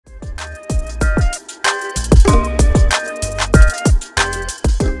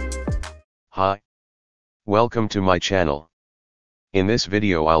Welcome to my channel. In this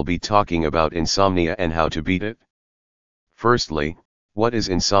video I'll be talking about insomnia and how to beat it. Firstly, what is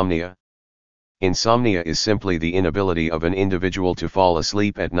insomnia? Insomnia is simply the inability of an individual to fall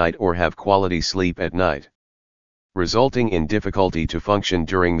asleep at night or have quality sleep at night, resulting in difficulty to function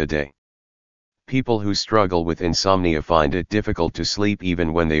during the day. People who struggle with insomnia find it difficult to sleep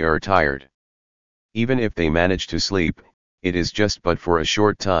even when they are tired. Even if they manage to sleep, it is just but for a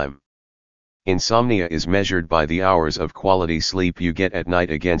short time. Insomnia is measured by the hours of quality sleep you get at night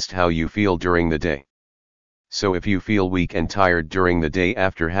against how you feel during the day. So if you feel weak and tired during the day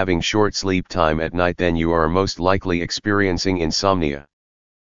after having short sleep time at night, then you are most likely experiencing insomnia.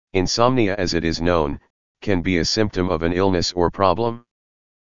 Insomnia, as it is known, can be a symptom of an illness or problem.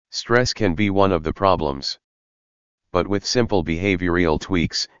 Stress can be one of the problems. But with simple behavioral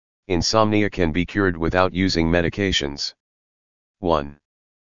tweaks, insomnia can be cured without using medications. 1.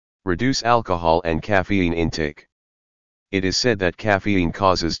 Reduce alcohol and caffeine intake. It is said that caffeine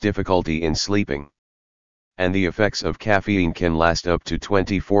causes difficulty in sleeping, and the effects of caffeine can last up to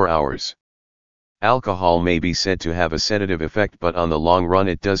 24 hours. Alcohol may be said to have a sedative effect, but on the long run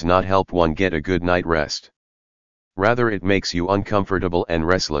it does not help one get a good night rest. Rather, it makes you uncomfortable and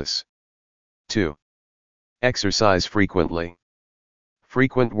restless. 2. Exercise frequently.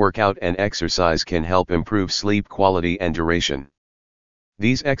 Frequent workout and exercise can help improve sleep quality and duration.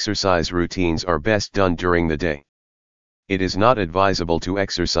 These exercise routines are best done during the day. It is not advisable to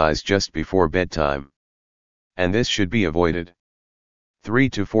exercise just before bedtime, and this should be avoided. 3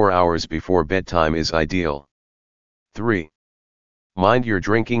 to 4 hours before bedtime is ideal. 3. Mind your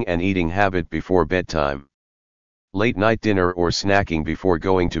drinking and eating habit before bedtime. Late night dinner or snacking before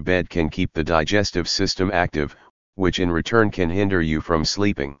going to bed can keep the digestive system active, which in return can hinder you from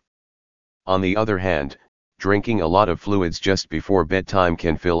sleeping. On the other hand, drinking a lot of fluids just before bedtime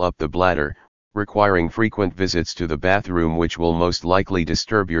can fill up the bladder, requiring frequent visits to the bathroom, which will most likely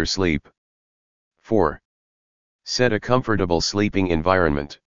disturb your sleep. 4. Set a comfortable sleeping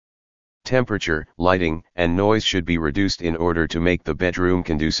environment. Temperature, lighting, and noise should be reduced in order to make the bedroom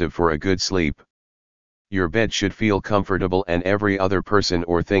conducive for a good sleep. Your bed should feel comfortable, and every other person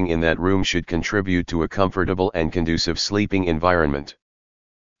or thing in that room should contribute to a comfortable and conducive sleeping environment.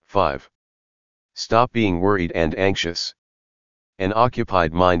 5. Stop being worried and anxious. An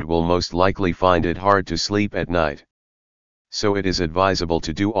occupied mind will most likely find it hard to sleep at night. So it is advisable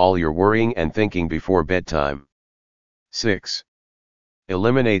to do all your worrying and thinking before bedtime. 6.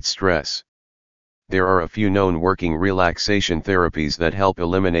 Eliminate stress. There are a few known working relaxation therapies that help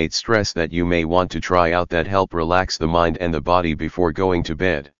eliminate stress that you may want to try out, that help relax the mind and the body before going to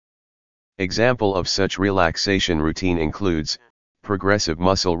bed. Example of such relaxation routine includes progressive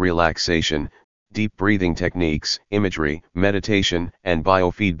muscle relaxation, deep breathing techniques, imagery, meditation, and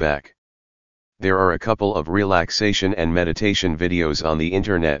biofeedback. There are a couple of relaxation and meditation videos on the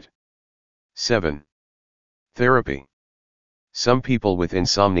internet. 7. Therapy. Some people with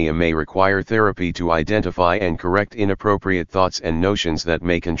insomnia may require therapy to identify and correct inappropriate thoughts and notions that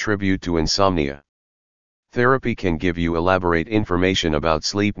may contribute to insomnia. Therapy can give you elaborate information about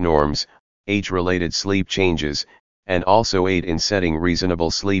sleep norms, age-related sleep changes, and also aid in setting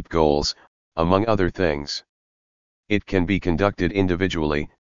reasonable sleep goals, among other things. It can be conducted individually,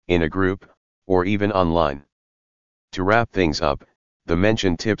 in a group, or even online. To wrap things up, the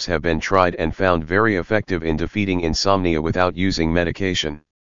mentioned tips have been tried and found very effective in defeating insomnia without using medication.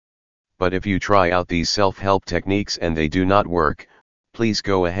 But if you try out these self-help techniques and they do not work, please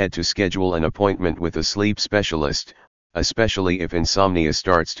go ahead to schedule an appointment with a sleep specialist, especially if insomnia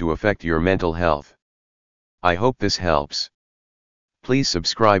starts to affect your mental health. I hope this helps. Please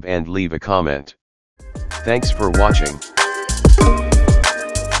subscribe and leave a comment. Thanks for watching.